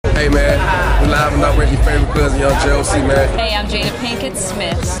Hey man, we live and I'm with your favorite cousin, Young JOC, man. Hey, I'm Jada Pinkett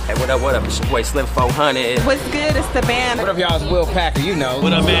Smith. Hey, what up, what up? It's your boy Slim 400. What's good? It's the band. What up, y'all? It's Will Packer, you know.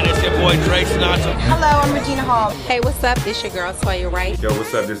 What up, man? It's your boy Dre Sinatra. Hello, I'm Regina Hall. Hey, what's up? It's your girl, Toya Wright. Yo,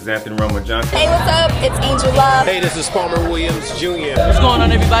 what's up? This is Anthony Roma Johnson. Hey, what's up? It's Angel Love. Hey, this is Palmer Williams Jr. What's going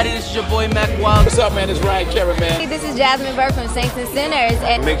on, everybody? This is your boy Mac Wild. What's up, man? It's Ryan Kerr, man. Hey, this is Jasmine Burke from Saints and Sinners.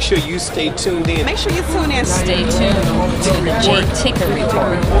 And make sure you stay tuned in. Make sure you tune in. Stay tuned to the J Ticker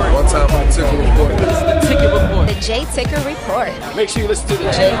Report. One time for the Ticker Report. The Ticker Report. The J Ticker Report. Make sure you listen to the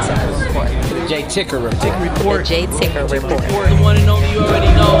J Ticker Report. The J Ticker Report. The J Ticker Report. The one and only, you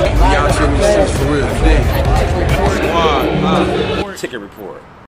already know. Y'all treat me for real. Ticker Report.